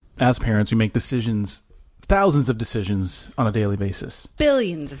as parents, we make decisions, thousands of decisions on a daily basis.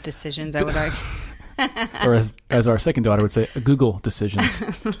 Billions of decisions, I would argue. Or as our second daughter would say, Google decisions.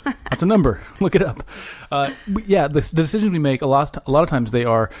 That's a number. Look it up. The decisions we make, a lot of times they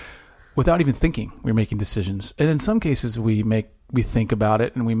are without even thinking. We're making decisions. And in some cases we think about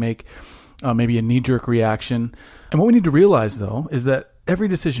it and we make maybe a knee-jerk reaction. And what we need to realize, though, is that every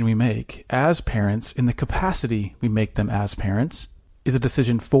decision we make as parents, in the capacity we make them as parents, is a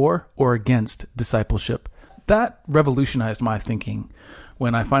decision for or against discipleship. That revolutionized my thinking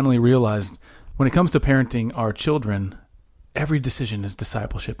when I finally realized when it comes to parenting our children, every decision is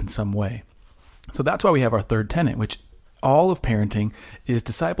discipleship in some way. So that's why we have our third tenet, which all of parenting is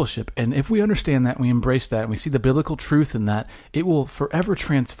discipleship. And if we understand that, we embrace that, and we see the biblical truth in that, it will forever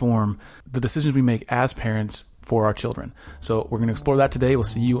transform the decisions we make as parents for our children. So we're going to explore that today. We'll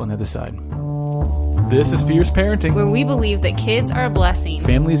see you on the other side. This is Fierce Parenting, where we believe that kids are a blessing.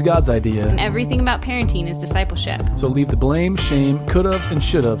 Family is God's idea. And everything about parenting is discipleship. So leave the blame, shame, could-haves, and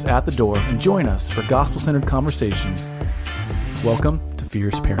should-haves at the door and join us for gospel-centered conversations. Welcome to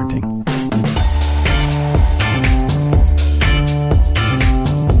Fierce Parenting.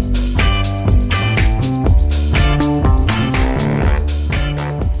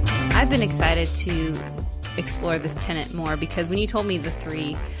 I've been excited to explore this tenet more because when you told me the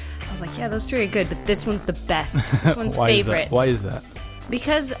three, I was like, yeah, those three are good, but this one's the best. This one's favorite. Why is that?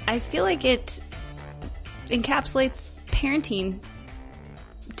 Because I feel like it encapsulates parenting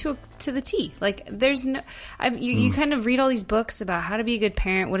to the T. Like, there's no... You kind of read all these books about how to be a good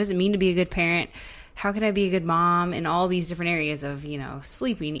parent. What does it mean to be a good parent? How can I be a good mom? In all these different areas of,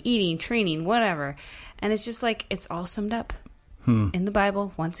 sleeping, eating, training, whatever. And it's just like, it's all summed up in the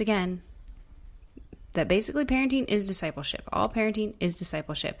Bible, once again. That basically parenting is discipleship. All parenting is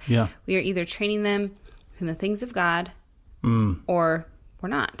discipleship. Yeah. We are either training them in the things of God or we're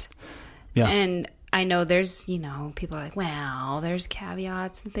not. Yeah. And I know there's, people are like, well, there's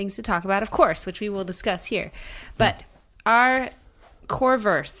caveats and things to talk about, of course, which we will discuss here. But our core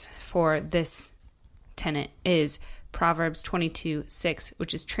verse for this tenet is Proverbs 22:6,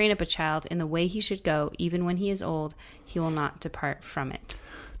 which is train up a child in the way he should go. Even when he is old, he will not depart from it.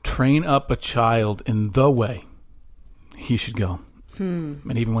 Train up a child in the way he should go.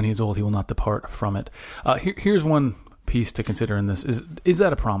 And even when he's old, he will not depart from it. Here's one piece to consider in this. Is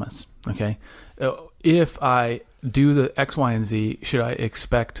that a promise? Okay. If I do the X, Y, and Z, should I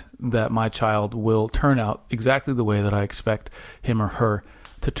expect that my child will turn out exactly the way that I expect him or her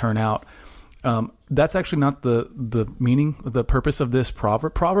to turn out? That's actually not the meaning, the purpose of this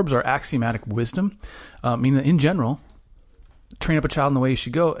proverb. Proverbs are axiomatic wisdom, meaning that in general, train up a child in the way he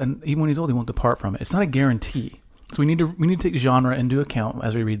should go, and even when he's old, he won't depart from it. It's not a guarantee. So we need to take genre into account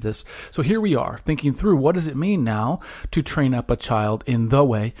as we read this. So here we are, thinking through, what does it mean now to train up a child in the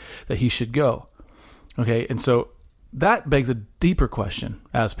way that he should go? Okay, and so that begs a deeper question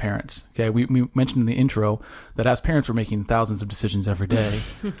as parents. Okay, we mentioned in the intro that as parents, we're making thousands of decisions every day,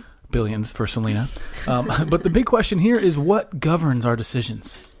 billions for Selena. But the big question here is, what governs our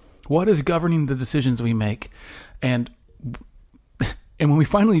decisions? What is governing the decisions we make? And when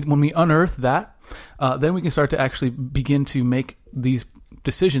we unearth that, then we can start to actually begin to make these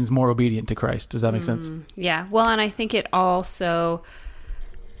decisions more obedient to Christ. Does that make sense? Yeah. Well, and I think it also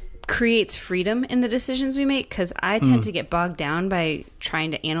creates freedom in the decisions we make, because I tend to get bogged down by trying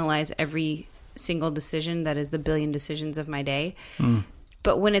to analyze every single decision that is the billion decisions of my day.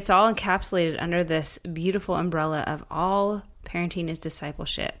 But when it's all encapsulated under this beautiful umbrella of all parenting is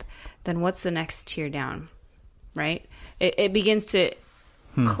discipleship, then what's the next tier down, right? It begins to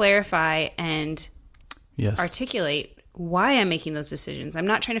clarify and articulate why I'm making those decisions. I'm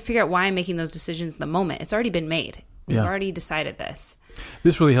not trying to figure out why I'm making those decisions in the moment. It's already been made. We've already decided this.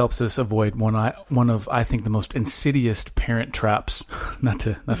 This really helps us avoid one of I think the most insidious parent traps. Not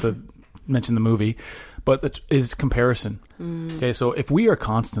to mention the movie, but that is comparison. Okay, so if we are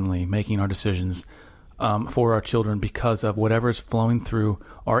constantly making our decisions for our children because of whatever is flowing through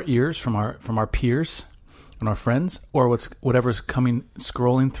our ears from our peers and our friends, or whatever's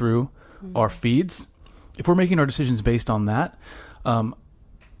scrolling through our feeds, if we're making our decisions based on that,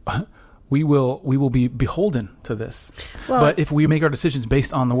 we will be beholden to this. But if we make our decisions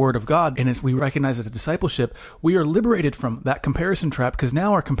based on the Word of God, and if we recognize it as discipleship, we are liberated from that comparison trap, because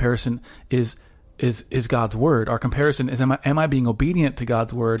now our comparison is God's Word. Our comparison is, am I being obedient to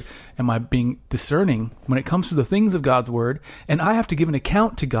God's Word? Am I being discerning when it comes to the things of God's Word? And I have to give an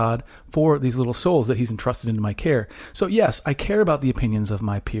account to God for these little souls that He's entrusted into my care. So yes, I care about the opinions of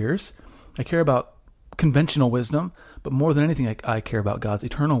my peers. I care about conventional wisdom, but more than anything, I care about God's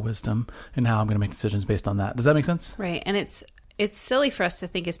eternal wisdom and how I'm going to make decisions based on that. Does that make sense? Right. And it's it's silly for us to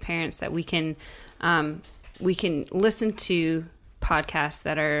think as parents that we can listen to podcasts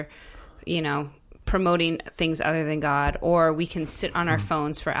that are, promoting things other than God, or we can sit on our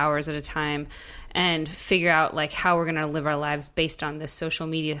phones for hours at a time and figure out like how we're going to live our lives based on this social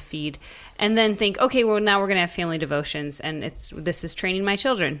media feed, and then think, okay, well, now we're going to have family devotions, and this is training my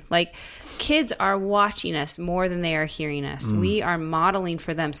children. Like, kids are watching us more than they are hearing us. We are modeling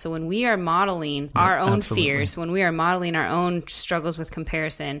for them. So when we are modeling our own fears, when we are modeling our own struggles with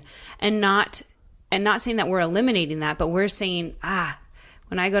comparison, and not saying that we're eliminating that, but we're saying,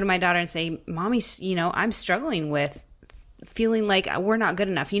 when I go to my daughter and say, Mommy, I'm struggling with feeling like we're not good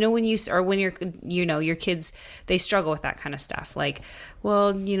enough. When your kids, they struggle with that kind of stuff. Like,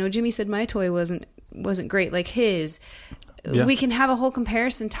 well, Jimmy said my toy wasn't great like his. Yeah. We can have a whole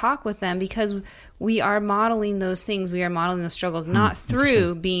comparison talk with them because we are modeling those things. We are modeling those struggles, not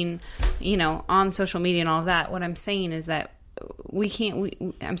through being, on social media and all of that. What I'm saying is that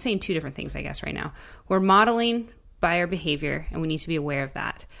I'm saying two different things, I guess, right now. We're modeling by our behavior, and we need to be aware of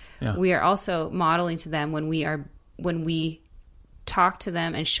that. Yeah. We are also modeling to them when we talk to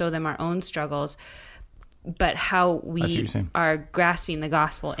them and show them our own struggles, but how we are grasping the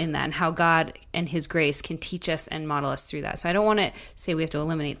gospel in that, and how God and His grace can teach us and model us through that. So I don't want to say we have to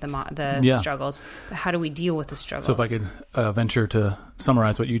eliminate the struggles, but how do we deal with the struggles? So if I could venture to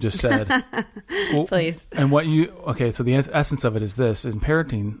summarize what you just said. Please. And so the essence of it is this: in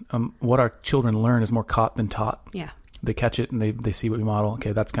parenting, what our children learn is more caught than taught. Yeah. They catch it and they see what we model.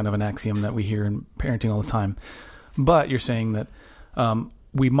 Okay, that's kind of an axiom that we hear in parenting all the time. But you're saying that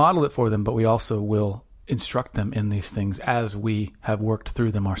we model it for them, but we also will instruct them in these things as we have worked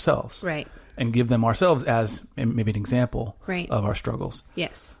through them ourselves. Right. And give them ourselves as maybe an example of our struggles.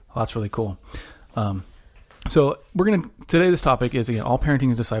 Yes. Well, that's really cool. So today this topic is, again, all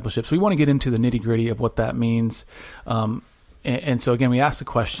parenting is discipleship. So we want to get into the nitty gritty of what that means. And so again, we ask the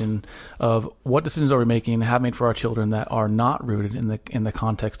question of what decisions are we making and have made for our children that are not rooted in the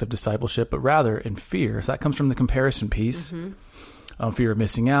context of discipleship, but rather in fear. So that comes from the comparison piece. Mm-hmm. Fear of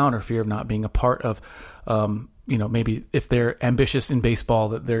missing out, or fear of not being a part of, maybe if they're ambitious in baseball,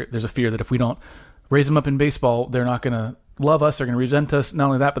 that there's a fear that if we don't raise them up in baseball, they're not going to love us, they're going to resent us. Not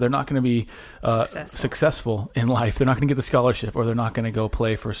only that, but they're not going to be successful in life. They're not going to get the scholarship, or they're not going to go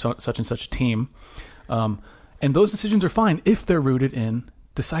play for such and such a team. And those decisions are fine if they're rooted in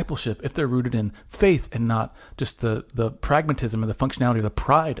discipleship, if they're rooted in faith and not just the pragmatism or the functionality or the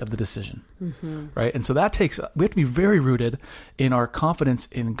pride of the decision. Mm-hmm. Right? And so we have to be very rooted in our confidence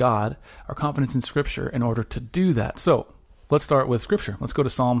in God, our confidence in Scripture in order to do that. So let's start with Scripture. Let's go to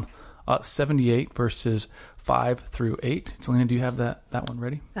Psalm 78, verses 5 through 8. Selena, do you have that one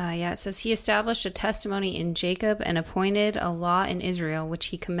ready? Yeah, it says, He established a testimony in Jacob and appointed a law in Israel, which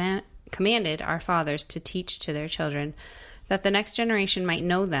He commanded our fathers to teach to their children, that the next generation might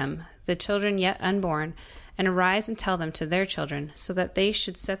know them, the children yet unborn, and arise and tell them to their children, so that they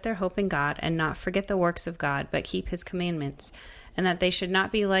should set their hope in God and not forget the works of God, but keep His commandments, and that they should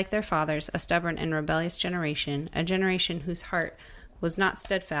not be like their fathers, a stubborn and rebellious generation, a generation whose heart was not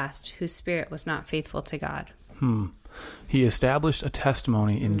steadfast, whose spirit was not faithful to God. He established a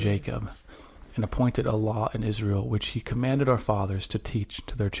testimony in Jacob and appointed a law in Israel, which He commanded our fathers to teach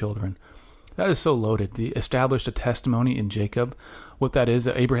to their children. That is so loaded. He established a testimony in Jacob. What that is,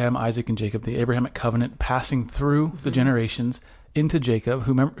 Abraham, Isaac, and Jacob, the Abrahamic covenant passing through the generations into Jacob. If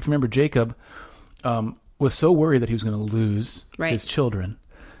you remember, Jacob was so worried that he was going to lose his children,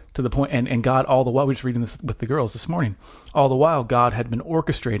 to the point, and God, all the while, we were just reading this with the girls this morning, all the while God had been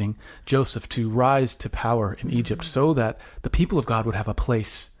orchestrating Joseph to rise to power in Egypt so that the people of God would have a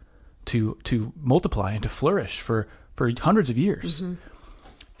place to multiply and to flourish for hundreds of years. Mm-hmm.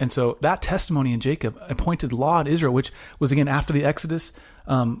 And so that testimony in Jacob appointed law in Israel, which was, again, after the Exodus,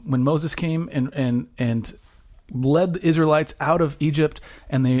 when Moses came and led the Israelites out of Egypt.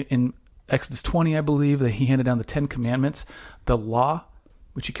 And in Exodus 20, I believe, that He handed down the 10 Commandments, the law,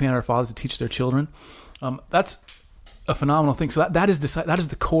 which He commanded our fathers to teach their children. That's a phenomenal thing. So that is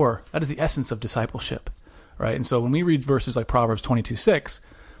the core, that is the essence of discipleship, right? And so when we read verses like Proverbs 22:6,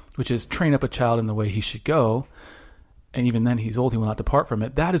 which is train up a child in the way he should go, and even then he's old, he will not depart from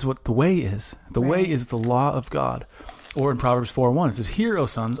it. That is what the way is. The way is the law of God. Or in Proverbs 4:1, it says, Hear, O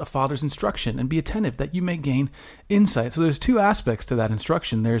sons, a father's instruction, and be attentive that you may gain insight. So there's two aspects to that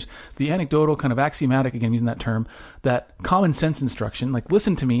instruction. There's the anecdotal, kind of axiomatic, again using that term, that common sense instruction, like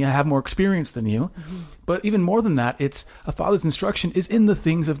listen to me, I have more experience than you. Mm-hmm. But even more than that, it's a father's instruction is in the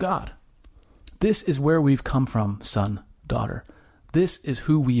things of God. This is where we've come from, son, daughter. This is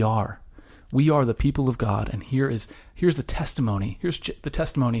who we are. We are the people of God, and here's the testimony. Here's the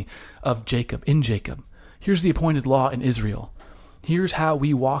testimony of Jacob, in Jacob. Here's the appointed law in Israel. Here's how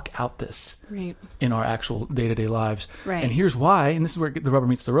we walk out this in our actual day-to-day lives. Right. And here's why, and this is where the rubber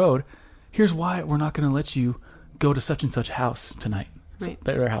meets the road, here's why we're not going to let you go to such and such house tonight. Right.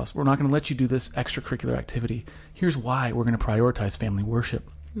 Their house. We're not going to let you do this extracurricular activity. Here's why we're going to prioritize family worship.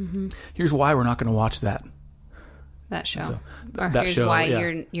 Mm-hmm. Here's why we're not going to watch that show. So, or here's why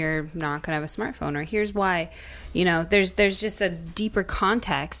you're not going to have a smartphone. Or here's why, there's just a deeper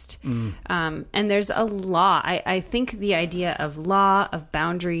context. And there's a law. I think the idea of law, of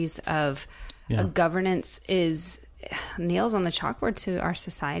boundaries, of a governance is nails on the chalkboard to our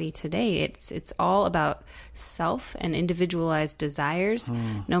society today. It's all about self and individualized desires,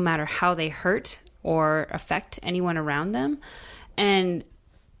 no matter how they hurt or affect anyone around them. And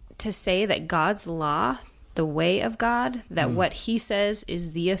to say that God's law, the way of God, that what he says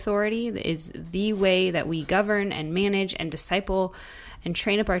is the authority, is the way that we govern and manage and disciple and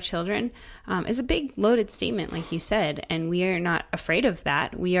train up our children, is a big loaded statement, like you said. And we are not afraid of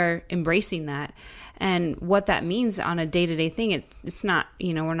that. We are embracing that. And what that means on a day-to-day thing, it's not,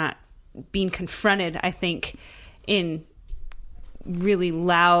 we're not being confronted, I think, in really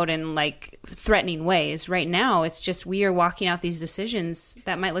loud and like threatening ways. Right now, it's just we are walking out these decisions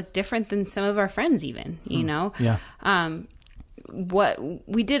that might look different than some of our friends even, you know? Yeah.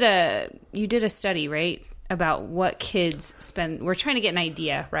 You did a study, right? About what kids spend. We're trying to get an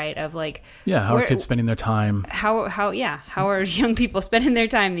idea, right? Of like, how are kids spending their time? How are young people spending their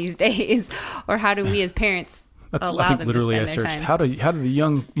time these days? Or how do we as parents allow I think them literally to I spend their searched time? how do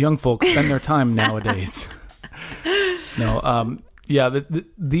the young folks spend their time nowadays? No,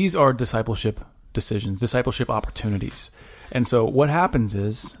 these are discipleship decisions, discipleship opportunities. And so what happens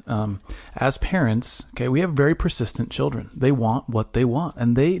is, as parents, we have very persistent children. They want what they want,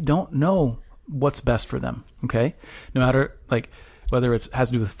 and they don't know what's best for them. Okay. No matter whether it has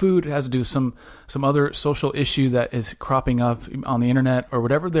to do with food, it has to do with some other social issue that is cropping up on the internet or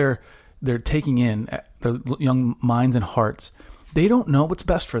whatever they're taking in their young minds and hearts. They don't know what's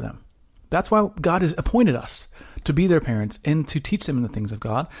best for them. That's why God has appointed us to be their parents and to teach them in the things of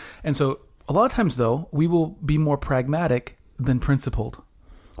God. And so a lot of times, though, we will be more pragmatic than principled.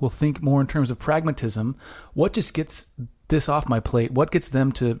 We'll think more in terms of pragmatism. What just gets this off my plate? What gets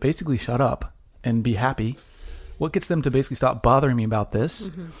them to basically shut up and be happy? What gets them to basically stop bothering me about this?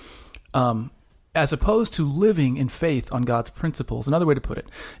 Mm-hmm. As opposed to living in faith on God's principles. Another way to put it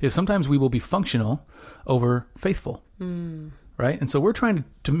is sometimes we will be functional over faithful. Right? And so we're trying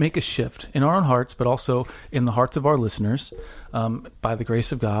to make a shift in our own hearts, but also in the hearts of our listeners, by the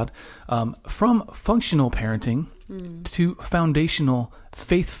grace of God, from functional parenting to foundational,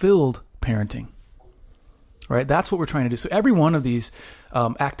 faith-filled parenting. Right? That's what we're trying to do. So every one of these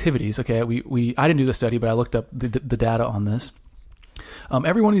activities, I didn't do the study, but I looked up the data on this.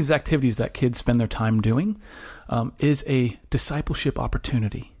 Every one of these activities that kids spend their time doing is a discipleship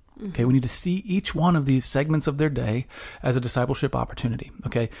opportunity. Okay, we need to see each one of these segments of their day as a discipleship opportunity.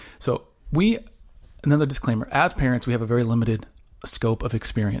 Okay, so another disclaimer, as parents, we have a very limited scope of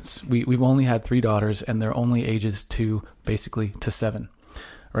experience. We've only had 3 daughters, and they're only ages 2 to 7,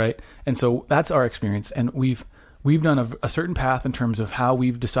 right? And so that's our experience, and we've done a certain path in terms of how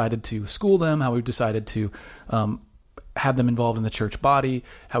we've decided to school them, how we've decided to have them involved in the church body,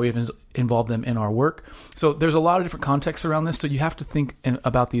 how we have involved them in our work. So there's a lot of different contexts around this. So you have to think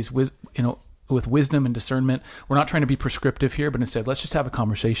about these, with wisdom and discernment. We're not trying to be prescriptive here, but instead, let's just have a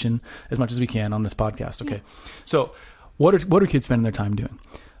conversation as much as we can on this podcast. Okay. So what are kids spending their time doing?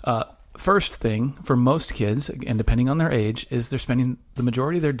 First thing for most kids, and depending on their age, is they're spending the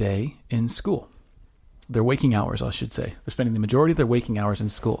majority of their day in school. Their waking hours, I should say. They're spending the majority of their waking hours in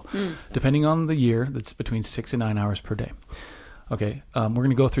school. Depending on the year, that's between 6 and 9 hours per day. Okay, we're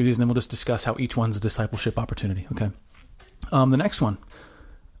going to go through these, and then we'll just discuss how each one's a discipleship opportunity. Okay, the next one,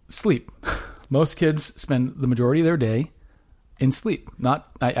 sleep. Most kids spend the majority of their day in sleep.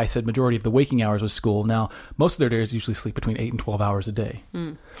 I said majority of the waking hours was school. Now, most of their days usually sleep between 8 and 12 hours a day.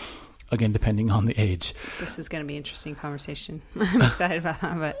 Again, depending on the age. This is going to be an interesting conversation. I'm excited about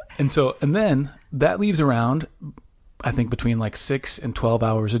that. And then that leaves around, I think, between 6 and 12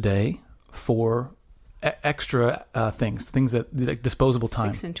 hours a day for extra things that disposable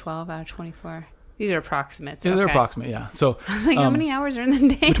time. 6 and 12 out of 24. These are approximates. Yeah, they're approximate. Yeah. So I was like, how many hours are in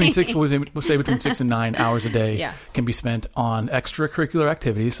the day? We'll say between 6 and 9 hours a day can be spent on extracurricular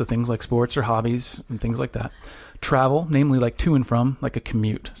activities. So things like sports or hobbies and things like that. Travel, namely like to and from, like a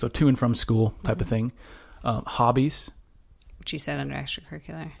commute. So to and from school type of thing. Hobbies. Which you said under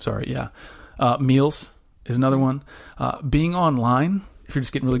extracurricular. Sorry, yeah. Meals is another one. Being online, if you're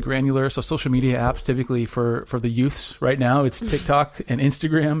just getting really granular. So social media apps, typically for the youths right now, it's TikTok and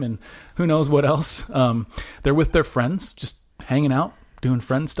Instagram and who knows what else. They're with their friends, just hanging out, doing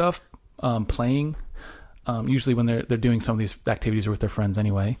friend stuff, playing. Usually when they're doing some of these activities with their friends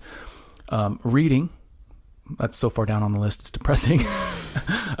anyway. Reading. That's so far down on the list, it's depressing.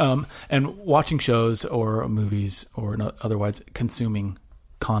 And watching shows or movies or otherwise consuming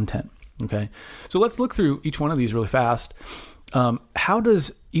content. Okay. So let's look through each one of these really fast. How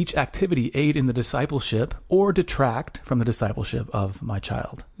does each activity aid in the discipleship or detract from the discipleship of my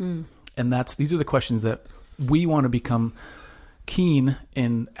child? And these are the questions that we want to become keen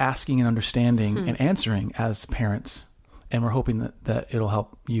in asking and understanding and answering as parents. And we're hoping that it'll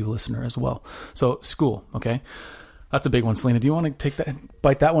help you, listener, as well. So school, okay? That's a big one. Selena, do you want to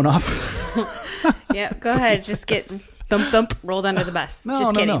bite that one off? Yeah, go ahead. Just get thump, rolled under the bus.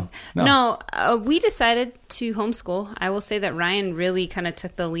 Just kidding. No, we decided to homeschool. I will say that Ryan really kind of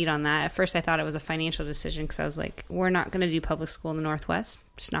took the lead on that. At first, I thought it was a financial decision because I was like, we're not going to do public school in the Northwest.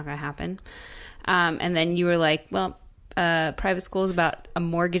 It's not going to happen. And then you were like, well, private school is about a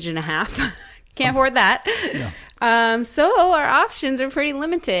mortgage and a half. Can't afford that. Yeah. So our options are pretty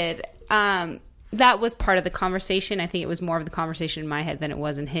limited. That was part of the conversation. I think it was more of the conversation in my head than it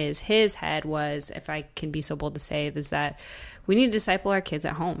was in his. His head was, if I can be so bold to say, is that we need to disciple our kids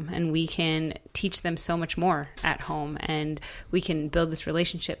at home, and we can teach them so much more at home, and we can build this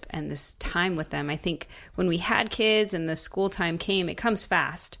relationship and this time with them. I think when we had kids and the school time came, it comes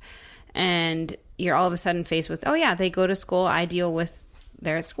fast, and you're all of a sudden faced with, oh yeah, they go to school, I deal with,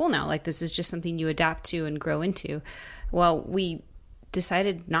 they're at school now. Like, this is just something you adapt to and grow into. Well, we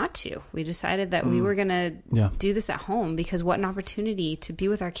decided not to. We decided that we were going to do this at home, because what an opportunity to be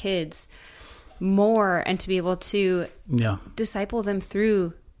with our kids more and to be able to disciple them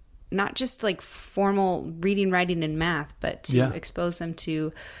through not just like formal reading, writing, and math, but to expose them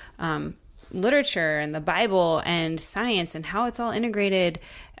to literature and the Bible and science and how it's all integrated,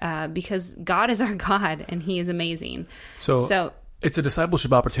 because God is our God and He is amazing. So it's a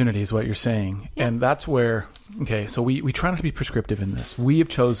discipleship opportunity is what you're saying. Yeah. And that's where, so we try not to be prescriptive in this. We have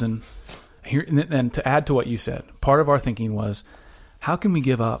chosen here, and to add to what you said, part of our thinking was, how can we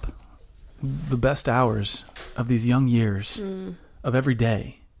give up the best hours of these young years of every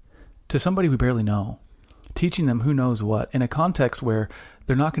day to somebody we barely know, teaching them who knows what in a context where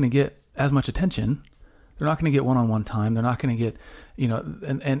they're not going to get as much attention. They're not going to get one-on-one time. They're not going to get,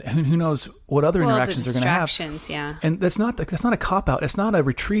 and who knows what other interactions they're going to have. Distractions, yeah. And that's not a cop-out. It's not a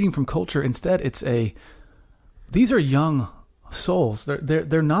retreating from culture. Instead, these are young souls.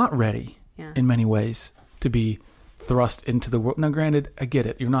 They're not ready in many ways to be thrust into the world. Now, granted, I get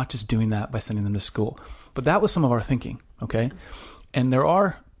it. You're not just doing that by sending them to school. But that was some of our thinking, okay? And there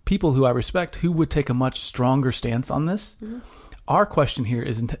are people who I respect who would take a much stronger stance on this. Mm-hmm. Our question here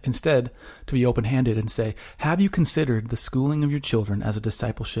is instead to be open-handed and say, have you considered the schooling of your children as a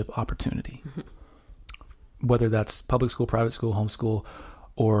discipleship opportunity? Mm-hmm. Whether that's public school, private school, homeschool,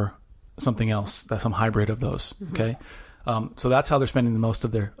 or something else, that's some hybrid of those, okay? So that's how they're spending the most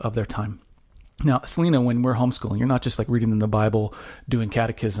of their time. Now, Selena, when we're homeschooling, you're not just like reading them the Bible, doing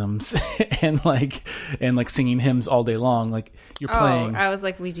catechisms, and singing hymns all day long. Like you're playing. I was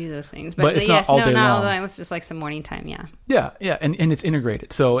like, we do those things, but it's not all day long. It's just like some morning time, yeah. Yeah, and it's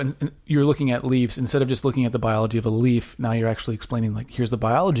integrated. So and you're looking at leaves instead of just looking at the biology of a leaf. Now you're actually explaining like, here's the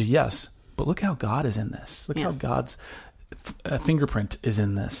biology, yes, but look how God is in this. Look how God's fingerprint is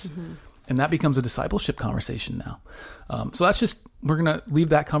in this. Mm-hmm. And that becomes a discipleship conversation now. So that's just, we're going to leave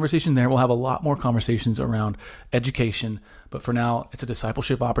that conversation there. We'll have a lot more conversations around education. But for now, it's a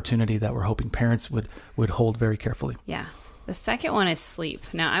discipleship opportunity that we're hoping parents would hold very carefully. Yeah. The second one is sleep.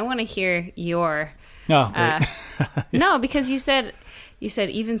 Now, I want to hear your... Oh, great. No, because you said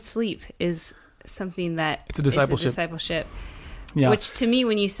even sleep is something that... It's a discipleship. Is a discipleship. Yeah. Which to me,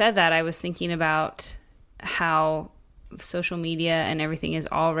 when you said that, I was thinking about how... social media and everything is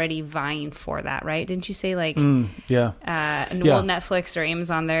already vying for that, right? Didn't you say well, Netflix or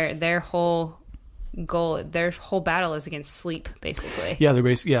Amazon, their whole goal, their whole battle is against sleep, basically.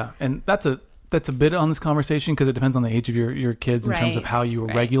 Yeah, and that's a bit on this conversation because it depends on the age of your kids in terms of how you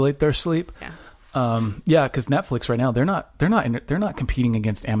regulate their sleep. Yeah, because Netflix right now they're not competing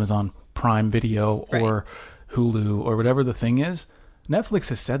against Amazon Prime Video or Hulu or whatever the thing is. Netflix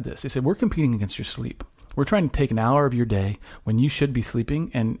has said this. They said we're competing against your sleep. We're trying to take an hour of your day when you should be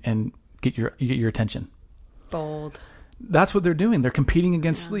sleeping and get your attention. Bold. That's what they're doing. They're competing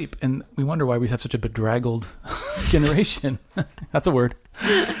against sleep. And we wonder why we have such a bedraggled generation. That's a word.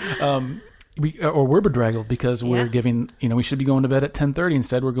 We're bedraggled because we're giving, we should be going to bed at 10:30.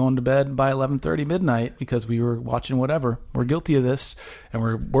 Instead, we're going to bed by 11:30 midnight because we were watching whatever. We're guilty of this and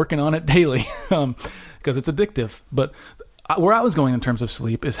we're working on it daily because it's addictive. But where I was going in terms of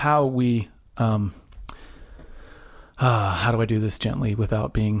sleep is how we... how do I do this gently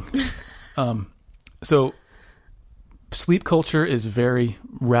without being, so sleep culture is very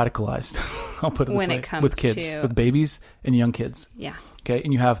radicalized. I'll put it this When way. it comes With kids, to- with babies and young kids. Yeah. Okay.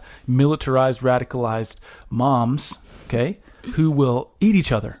 And you have militarized, radicalized moms, okay, who will eat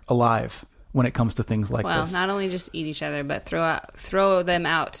each other alive when it comes to things like Well, this. not only just eat each other, but throw them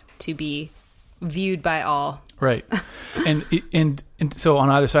out to be viewed by all. Right. And so on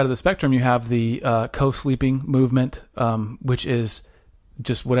either side of the spectrum, you have the co-sleeping movement, which is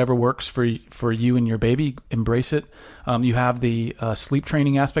just whatever works for you and your baby, embrace it. You have the sleep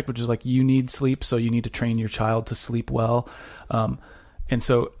training aspect, which is like you need sleep, so you need to train your child to sleep well. And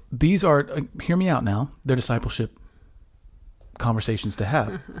so these are, hear me out now, they're discipleship conversations to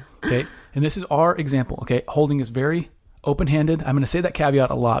have. Okay. And this is our example. Okay. Holding is very open-handed. I'm going to say that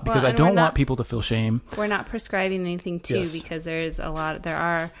caveat a lot because Well, I don't we're not- want people to feel shame. We're not prescribing anything too, Yes. because there's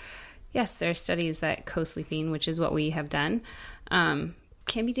studies that co-sleeping, which is what we have done,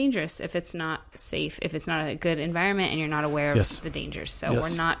 can be dangerous if it's not safe, if it's not a good environment and you're not aware of Yes. the dangers. So Yes.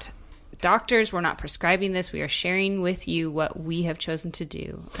 we're not doctors, we're not prescribing this. We are sharing with you what we have chosen to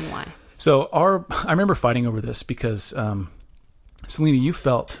do and why. So I remember fighting over this because, Selena, you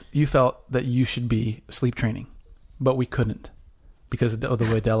felt that you should be sleep training, but we couldn't because of the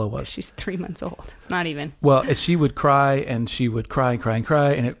way Della was. She's 3 months old. Not even. Well, she would cry and she would cry and cry and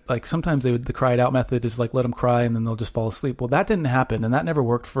cry. And it, like, sometimes the cry it out method is like, let them cry and then they'll just fall asleep. Well, that didn't happen. And that never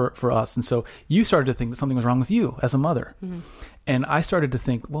worked for us. And so you started to think that something was wrong with you as a mother. Mm-hmm. And I started to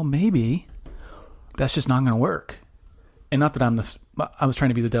think, well, maybe that's just not going to work. And not that I was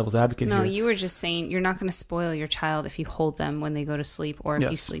trying to be the devil's advocate No, here. you were just saying you're not going to spoil your child if you hold them when they go to sleep or if you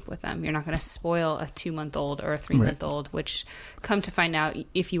Yes. sleep with them. You're not going to spoil a 2-month-old or a 3-month-old, which come to find out,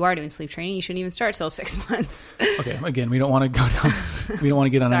 if you are doing sleep training, you shouldn't even start till 6 months. Okay, again, we don't want to go down. We don't want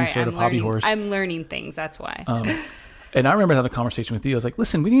to get on any sort of hobby horse. I'm learning things. That's why. And I remember having a conversation with you. I was like,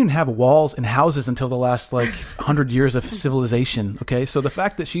 listen, we didn't even have walls and houses until the last 100 years of civilization. Okay. So the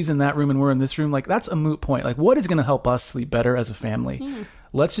fact that she's in that room and we're in this room, that's a moot point. What is going to help us sleep better as a family?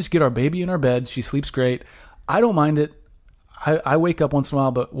 Let's just get our baby in our bed. She sleeps great. I don't mind it. I wake up once in a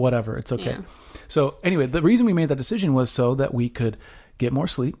while, but whatever. It's okay. Yeah. So anyway, the reason we made that decision was so that we could get more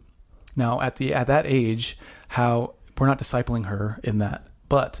sleep. Now at that age, how we're not discipling her in that,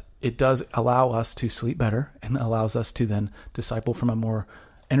 but it does allow us to sleep better and allows us to then disciple from a more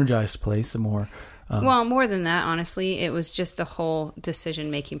energized place, a more... well, more than that, honestly, it was just the whole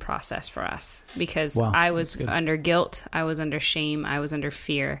decision-making process for us because Wow, I was that's good. under guilt, I was under shame, I was under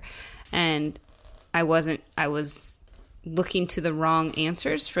fear, and I was looking to the wrong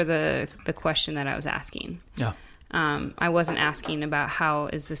answers for the question that I was asking. Yeah. I wasn't asking about how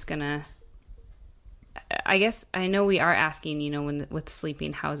is this going to... I guess I know we are asking, with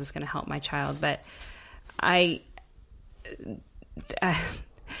sleeping, how is this going to help my child? But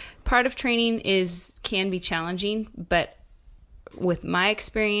part of training can be challenging, but with my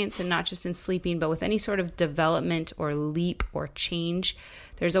experience, and not just in sleeping, but with any sort of development or leap or change,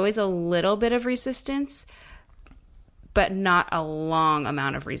 there's always a little bit of resistance, but not a long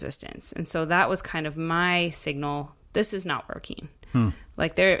amount of resistance. And so that was kind of my signal. This is not working.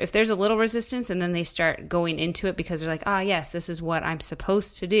 If there's a little resistance and then they start going into it because they're like, yes, this is what I'm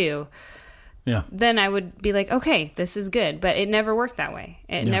supposed to do. Yeah. Then I would be like, okay, this is good. But it never worked that way.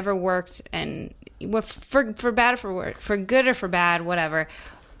 It never worked. And for bad, for good or for bad, whatever.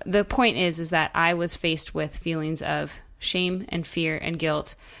 The point is that I was faced with feelings of shame and fear and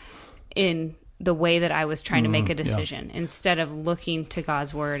guilt in the way that I was trying to make a decision instead of looking to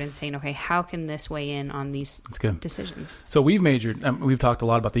God's word and saying, okay, how can this weigh in on these decisions? So we've talked a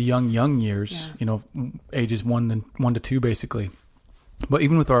lot about the young years, ages 1 to 2 basically. But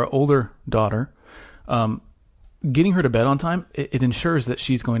even with our older daughter, getting her to bed on time, it ensures that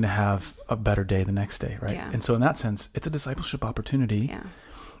she's going to have a better day the next day, right? Yeah. And so in that sense, it's a discipleship opportunity. Yeah.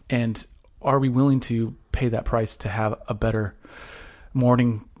 And are we willing to pay that price to have a better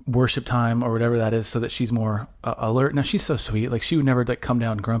morning worship time or whatever that is so that she's more alert? Now, she's so sweet. She would never come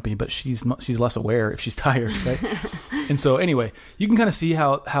down grumpy, but she's less aware if she's tired, right? And so anyway, you can kind of see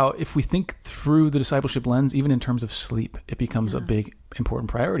how if we think through the discipleship lens, even in terms of sleep, it becomes a big, important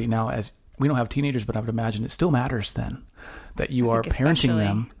priority. Now, as we don't have teenagers, but I would imagine it still matters then that you are parenting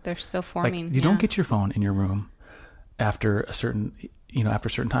them. They're still forming. You don't get your phone in your room after a certain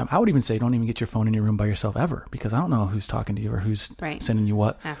time. I would even say don't even get your phone in your room by yourself ever, because I don't know who's talking to you or who's sending you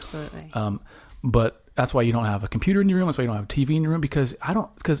what. Absolutely. But that's why you don't have a computer in your room. That's why you don't have a TV in your room, because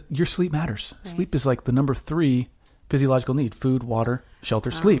your sleep matters. Right. Sleep is like the number 3 physiological need: food, water, shelter,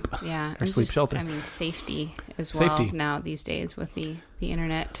 sleep. Yeah. Or sleep, shelter. Safety as well now these days with the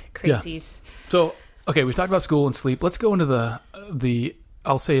internet crazies. Yeah. So okay, we've talked about school and sleep. Let's go into the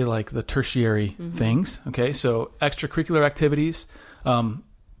I'll say like the tertiary things. Okay, so extracurricular activities.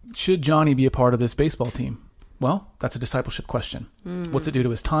 Should Johnny be a part of this baseball team? Well, that's a discipleship question. What's it do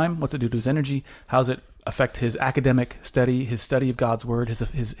to his time? What's it do to his energy? How does it affect his academic study, his study of God's word,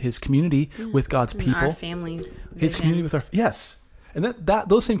 his community with God's people, our family vision. his community with our yes, and that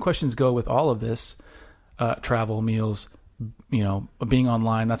those same questions go with all of this. Travel, meals, being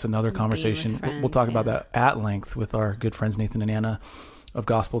online. That's another conversation. Friends, we'll talk about that at length with our good friends Nathan and Anna of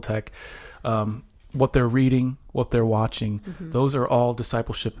Gospel Tech. What they're reading, what they're watching, those are all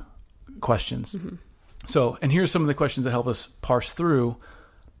discipleship questions. So, and here's some of the questions that help us parse through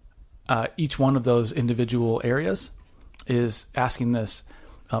each one of those individual areas is asking this.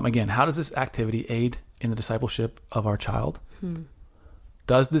 Again, how does this activity aid in the discipleship of our child?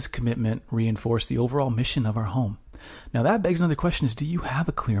 Does this commitment reinforce the overall mission of our home? Now, that begs another question is, do you have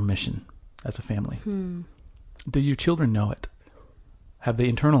a clear mission as a family? Do your children know it? Have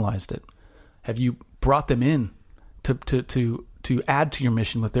they internalized it? Have you brought them in to add to your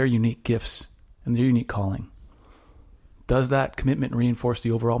mission with their unique gifts and their unique calling? Does that commitment reinforce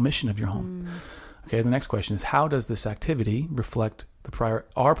the overall mission of your home? Okay, the next question is, how does this activity reflect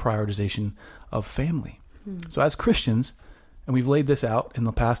our prioritization of family? So as Christians, and we've laid this out in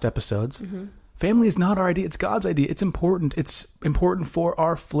the past episodes, family is not our idea, it's God's idea. It's important. It's important for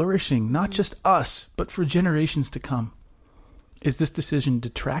our flourishing, not just us, but for generations to come. Is this decision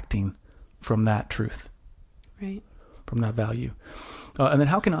detracting from that truth? Right. From that value? And then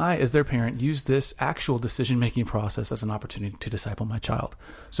how can I, as their parent, use this actual decision-making process as an opportunity to disciple my child?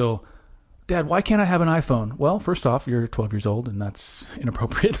 So, Dad, why can't I have an iPhone? Well, first off, you're 12 years old, and that's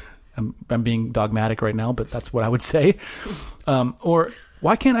inappropriate. I'm being dogmatic right now, but that's what I would say. Or,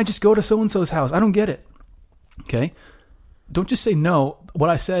 why can't I just go to so-and-so's house? I don't get it. Okay? Don't just say no.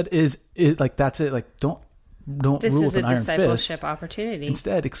 What I said is like, that's it. Like, don't this rule is with a an iron discipleship fist. Opportunity.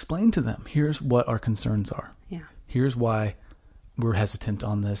 Instead, explain to them, here's what our concerns are. Yeah. Here's why we're hesitant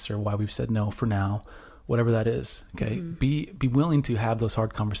on this or why we've said no for now, whatever that is. Okay. Be willing to have those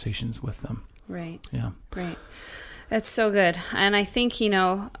hard conversations with them. Right. Yeah. Right. That's so good. And I think,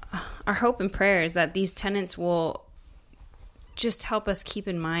 our hope and prayer is that these tenets will just help us keep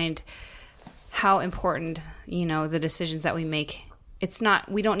in mind how important, the decisions that we make.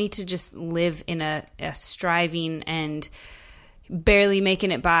 We don't need to just live in a striving and barely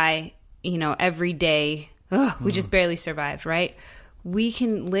making it by, every day. We just barely survived, right? We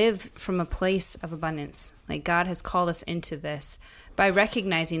can live from a place of abundance. Like God has called us into this by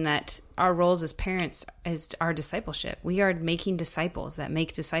recognizing that our roles as parents is our discipleship. We are making disciples that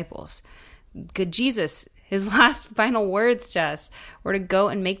make disciples. Good Jesus, his last final words to us were to go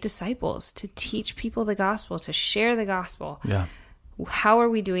and make disciples, to teach people the gospel, to share the gospel. Yeah. How are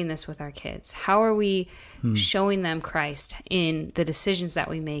we doing this with our kids? How are we showing them Christ in the decisions that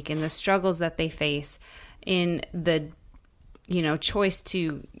we make, in the struggles that they face, in the choice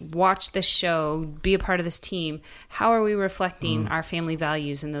to watch this show, be a part of this team? How are we reflecting our family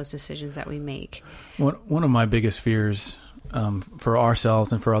values in those decisions that we make? One of my biggest fears for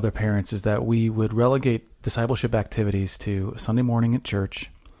ourselves and for other parents is that we would relegate discipleship activities to Sunday morning at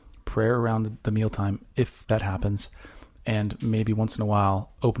church, prayer around the mealtime, if that happens, and maybe once in a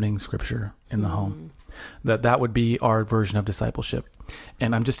while opening scripture in the home. That would be our version of discipleship.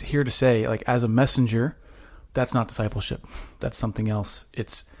 And I'm just here to say, like, as a messenger, that's not discipleship. That's something else.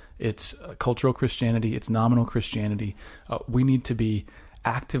 It's cultural Christianity. It's nominal Christianity. We need to be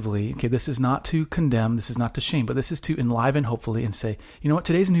actively, okay, this is not to condemn, this is not to shame, but this is to enliven, hopefully, and say, you know what,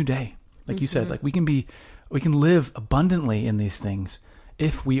 today's a new day. Like you said, like we can live abundantly in these things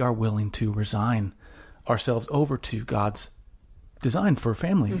if we are willing to resign ourselves over to God's design for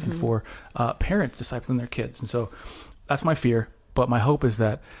family and for parents discipling their kids. And so that's my fear. But my hope is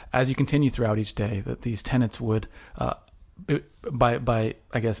that as you continue throughout each day, that these tenets would, by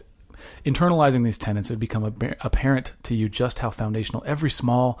I guess, internalizing these tenets, it would become apparent to you just how foundational every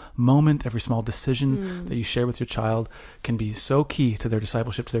small moment, every small decision that you share with your child can be so key to their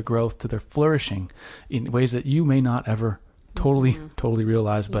discipleship, to their growth, to their flourishing in ways that you may not ever totally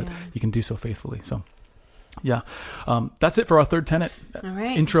realize, but you can do so faithfully. So. Yeah. That's it for our third tenet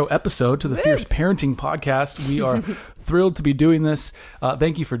intro episode to the Fierce Parenting Podcast. We are thrilled to be doing this.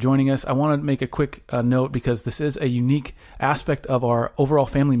 Thank you for joining us. I want to make a quick note because this is a unique aspect of our overall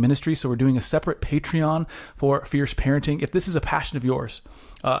family ministry. So we're doing a separate Patreon for Fierce Parenting. If this is a passion of yours,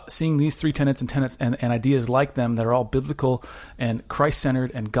 seeing these three tenets and ideas like them that are all biblical and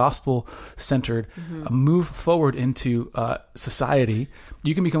Christ-centered and gospel-centered move forward into society,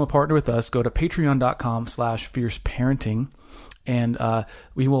 you can become a partner with us. Go to patreon.com/fierceparenting And that's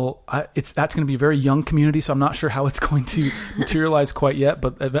going to be a very young community, so I'm not sure how it's going to materialize quite yet,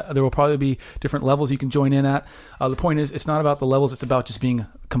 but there will probably be different levels you can join in at. The point is, it's not about the levels, it's about just being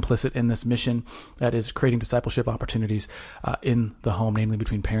complicit in this mission that is creating discipleship opportunities in the home, namely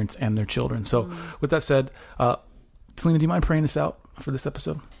between parents and their children. So with that said, Selena, do you mind praying us out for this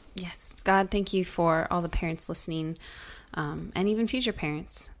episode? Yes. God, thank you for all the parents listening, and even future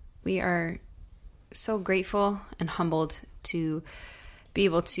parents. We are so grateful and humbled to be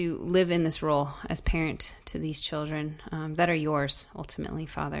able to live in this role as parent to these children that are yours, ultimately,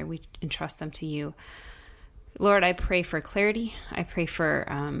 Father. We entrust them to you. Lord, I pray for clarity. I pray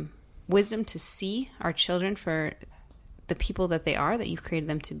for wisdom to see our children for the people that they are, that you've created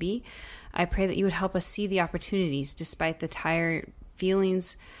them to be. I pray that you would help us see the opportunities despite the tired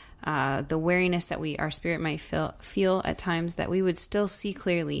feelings, the weariness that our spirit might feel at times, that we would still see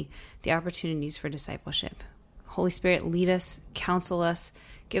clearly the opportunities for discipleship. Holy Spirit, lead us, counsel us,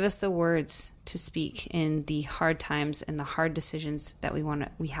 give us the words to speak in the hard times and the hard decisions that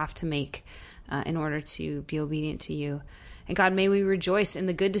we have to make in order to be obedient to you. And God, may we rejoice in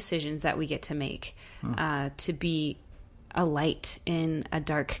the good decisions that we get to make, to be a light in a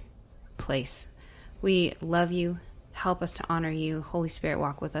dark place. We love you. Help us to honor you. Holy Spirit,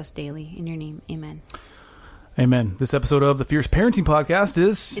 walk with us daily. In your name, amen. Amen. This episode of the Fierce Parenting Podcast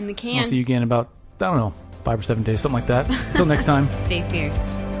is in the can. I'll see you again in about, 5 or 7 days, something like that. Until next time. Stay fierce.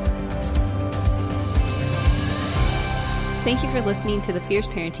 Thank you for listening to the Fierce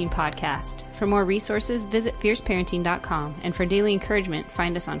Parenting Podcast. For more resources, visit fierceparenting.com. And for daily encouragement,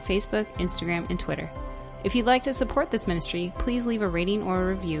 find us on Facebook, Instagram, and Twitter. If you'd like to support this ministry, please leave a rating or a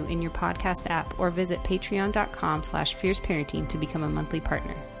review in your podcast app or visit patreon.com/fierceparenting to become a monthly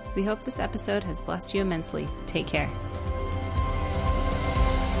partner. We hope this episode has blessed you immensely. Take care.